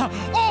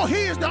 oh,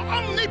 he is the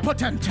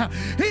omnipotent.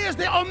 He is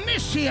the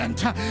omniscient.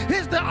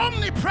 He's the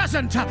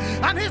omnipresent.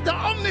 And he's the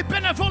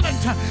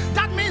omnibenevolent.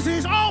 That means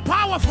he's all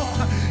powerful.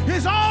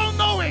 He's all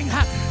knowing.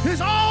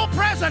 He's all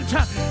present.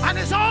 And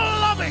he's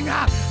all loving.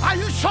 Are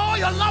you sure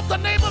you love the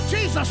name of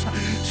Jesus?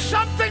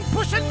 Something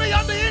pushing me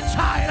on the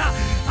inside.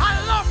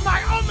 I love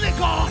my only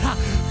God.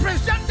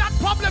 Present that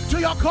problem to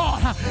your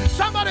God.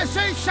 Somebody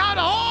say, shout,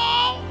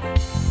 oh.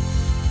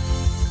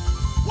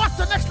 What's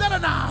the next letter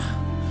now?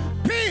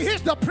 P,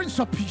 he's the Prince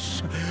of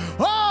Peace.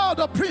 Oh,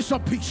 the Prince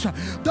of Peace.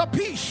 The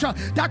peace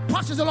that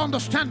passes all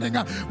understanding.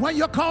 When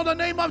you call the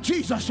name of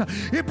Jesus,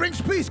 it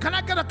brings peace. Can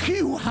I get a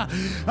cue? Can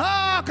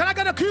I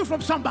get a cue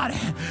from somebody?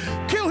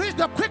 Q, he's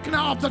the quickener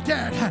of the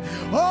dead.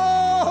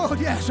 Oh,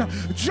 yes.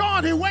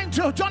 John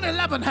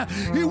 11,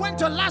 he went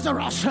to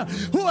Lazarus,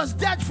 who was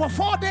dead for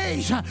 4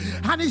 days.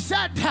 And he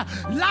said,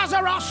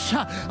 Lazarus,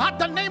 at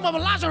the name of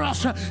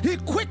Lazarus, he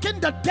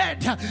quickened the dead.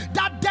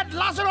 That dead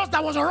Lazarus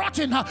that was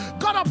rotting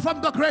got up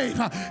from the grave.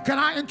 Can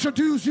I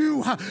introduce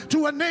you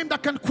to a name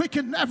that can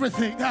quicken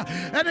everything?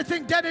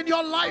 Anything dead in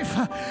your life,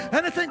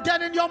 anything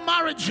dead in your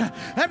marriage,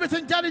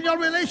 everything dead in your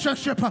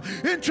relationship,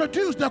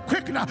 introduce the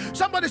quickener.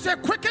 Somebody say,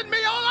 quicken me,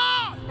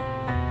 oh Lord.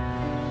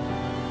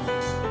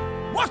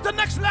 What's the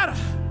next letter?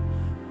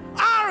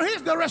 R,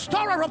 he's the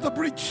restorer of the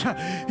breach.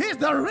 He's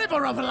the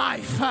river of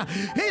life.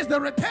 He's the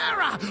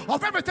repairer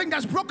of everything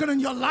that's broken in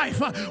your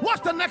life.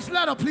 What's the next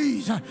letter,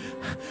 please?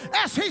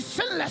 S, he's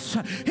sinless.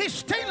 He's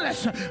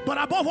stainless. But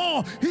above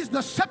all, he's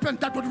the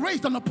serpent that was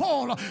raised on the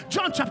pole.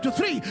 John chapter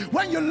 3.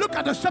 When you look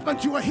at the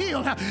serpent, you were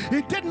healed.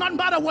 It did not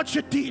matter what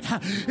you did.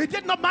 It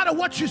did not matter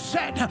what you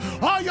said.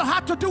 All you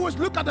had to do was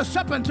look at the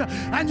serpent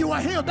and you were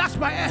healed. That's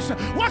my S.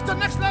 What's the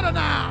next letter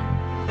now?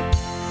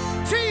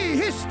 T,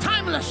 he's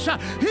timeless.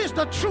 He's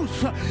the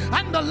truth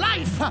and the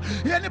life.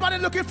 Anybody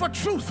looking for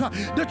truth?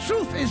 The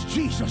truth is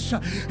Jesus.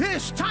 He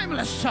is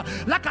timeless.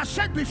 Like I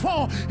said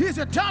before, he's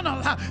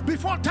eternal,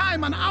 before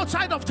time and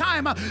outside of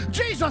time.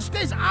 Jesus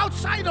stays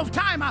outside of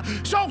time,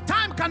 so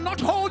time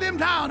cannot hold him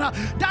down.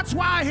 That's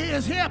why he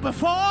is here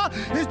before.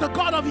 He's the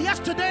God of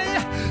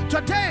yesterday,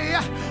 today,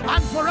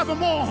 and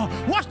forevermore.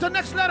 What's the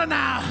next letter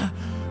now?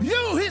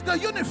 You, he's the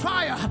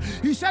unifier.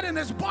 He said in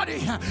his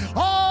body,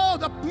 oh,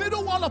 the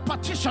middle wall of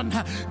partition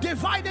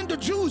dividing the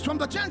Jews from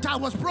the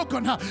Gentiles was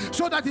broken,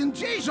 so that in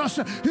Jesus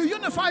he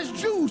unifies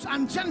Jews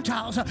and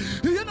Gentiles.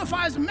 He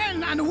unifies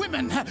men and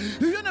women.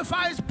 He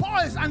unifies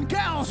boys and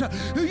girls.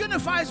 He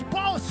unifies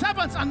both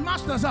servants and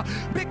masters,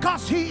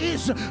 because he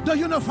is the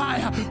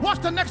unifier.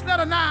 What's the next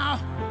letter now?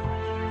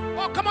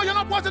 Oh, come on, you're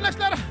not. What's the next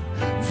letter?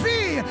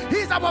 V,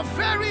 he's our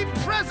very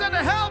present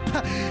help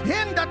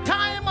in the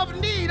time of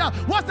need.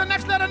 What's the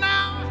next letter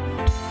now?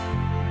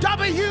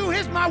 W,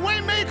 he's my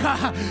way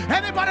maker.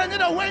 Anybody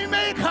need a way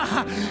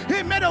maker?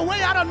 He made a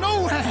way out of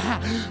nowhere.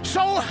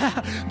 So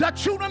the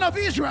children of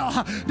Israel,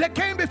 they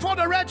came before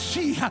the Red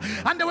Sea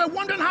and they were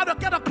wondering how to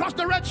get across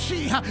the Red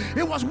Sea.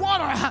 It was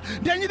water.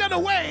 They needed a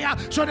way,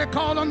 so they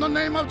called on the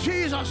name of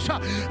Jesus.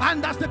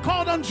 And as they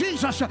called on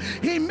Jesus,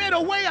 he made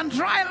a way on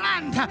dry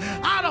land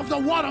out of the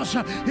waters.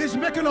 He's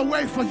making a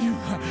way for you.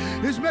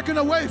 He's making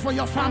a way for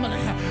your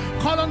family.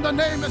 Call on the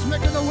name. He's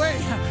making a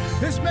way.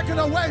 He's making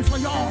a way for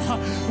y'all.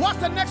 What's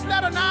the next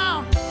letter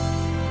now?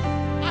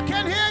 I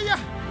can't hear you.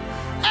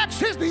 X,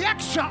 he's the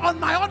extra on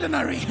my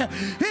ordinary.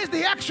 He's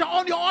the extra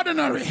on your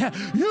ordinary.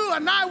 You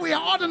and I, we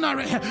are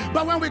ordinary.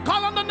 But when we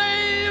call on the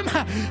name,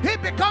 he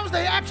becomes the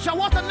extra.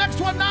 What's the next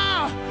one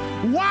now?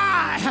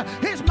 Why?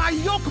 He's my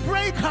yoke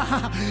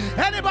breaker.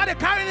 Anybody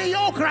carrying a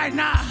yoke right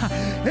now?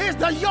 He's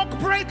the yoke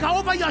breaker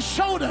over your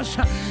shoulders.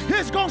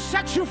 He's going to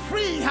set you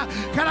free.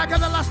 Can I get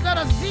the last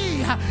letter?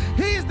 Z.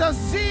 He's the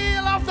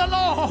zeal of the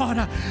Lord.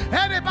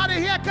 Anybody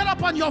here, get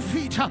up on your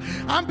feet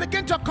and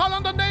begin to call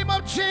on the name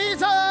of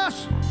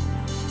Jesus.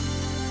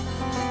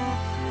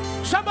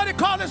 Somebody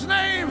call his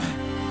name.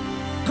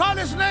 Call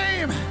his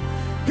name.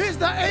 He's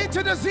the A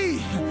to the Z.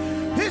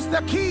 He's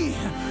the key.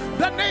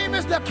 The name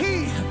is the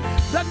key.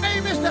 The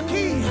name is the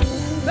key.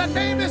 The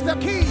name is the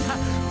key.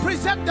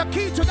 Present the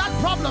key to that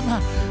problem.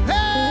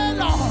 Hey,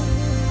 Lord.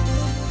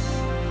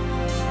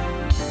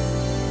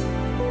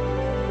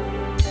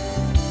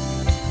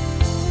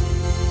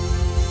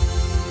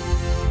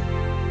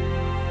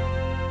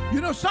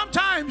 You know,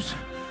 sometimes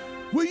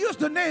we use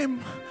the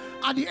name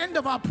at the end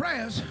of our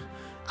prayers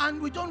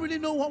and we don't really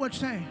know what we're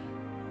saying.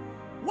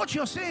 What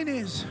you're saying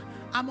is,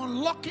 I'm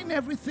unlocking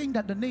everything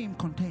that the name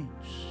contains.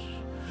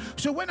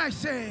 So when I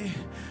say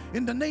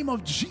in the name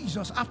of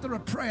Jesus after a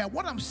prayer,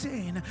 what I'm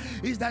saying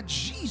is that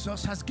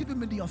Jesus has given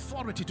me the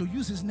authority to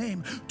use his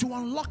name to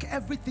unlock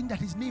everything that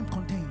his name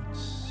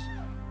contains.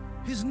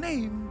 His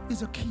name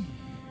is a key.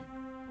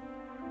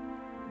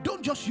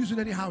 Don't just use it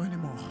anyhow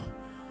anymore.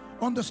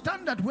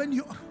 Understand that when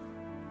you,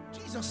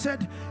 Jesus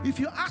said,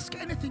 if you ask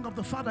anything of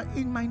the Father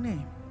in my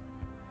name,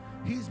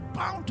 he's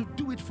bound to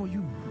do it for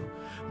you,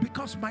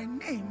 because my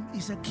name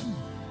is a key.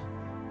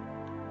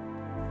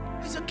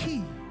 It's a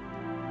key.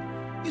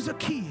 It's a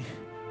key.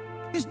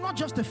 It's not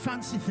just a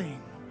fancy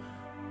thing.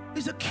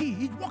 It's a key.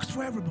 It works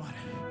for everybody.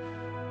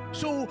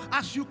 So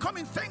as you come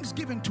in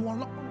thanksgiving to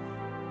unlock,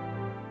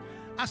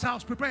 as I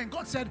was preparing,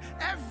 God said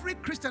every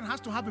Christian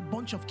has to have a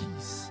bunch of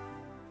keys.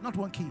 Not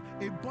one key,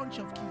 a bunch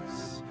of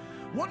keys.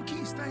 One key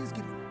is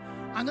thanksgiving.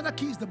 Another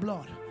key is the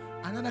blood.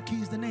 Another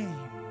key is the name.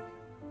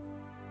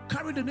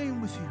 Carry the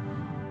name with you.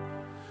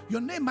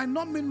 Your name might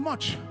not mean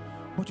much,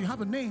 but you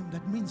have a name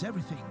that means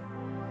everything.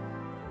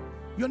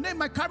 Your name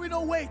might carry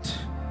no weight,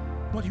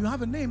 but you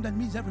have a name that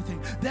means everything.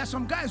 There are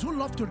some guys who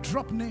love to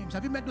drop names.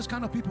 Have you met those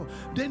kind of people?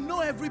 They know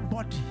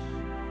everybody.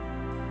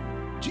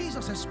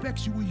 Jesus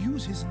expects you will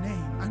use his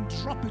name and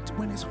drop it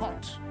when it's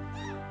hot.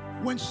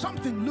 When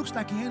something looks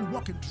like he ain't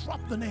working, drop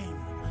the name,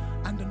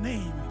 and the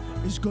name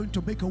is going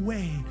to make a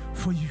way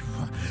for you.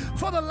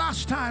 For the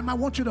last time, I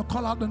want you to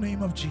call out the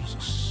name of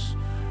Jesus.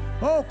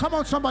 Oh, come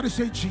on, somebody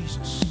say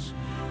Jesus.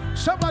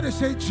 Somebody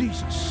say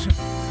Jesus.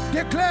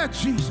 Declare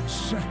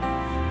Jesus.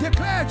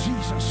 Declare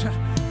Jesus.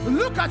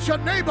 Look at your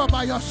neighbor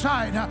by your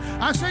side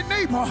and say,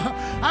 neighbor,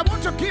 I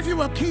want to give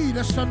you a key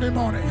this Sunday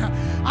morning.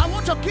 I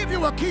want to give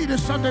you a key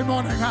this Sunday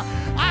morning.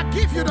 I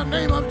give you the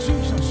name of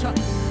Jesus.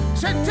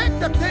 Say, take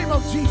the name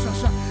of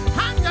Jesus.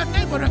 Hand your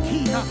neighbor a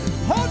key.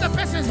 Hold the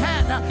person's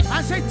hand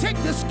and say, take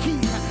this key.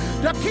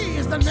 The key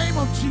is the name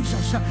of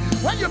Jesus.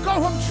 When you go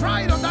home,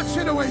 try it on that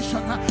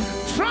situation.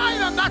 Try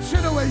it on that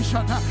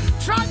situation.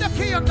 Try the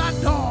key on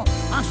that door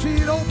and see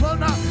it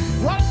open.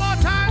 One more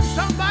time,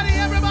 somebody.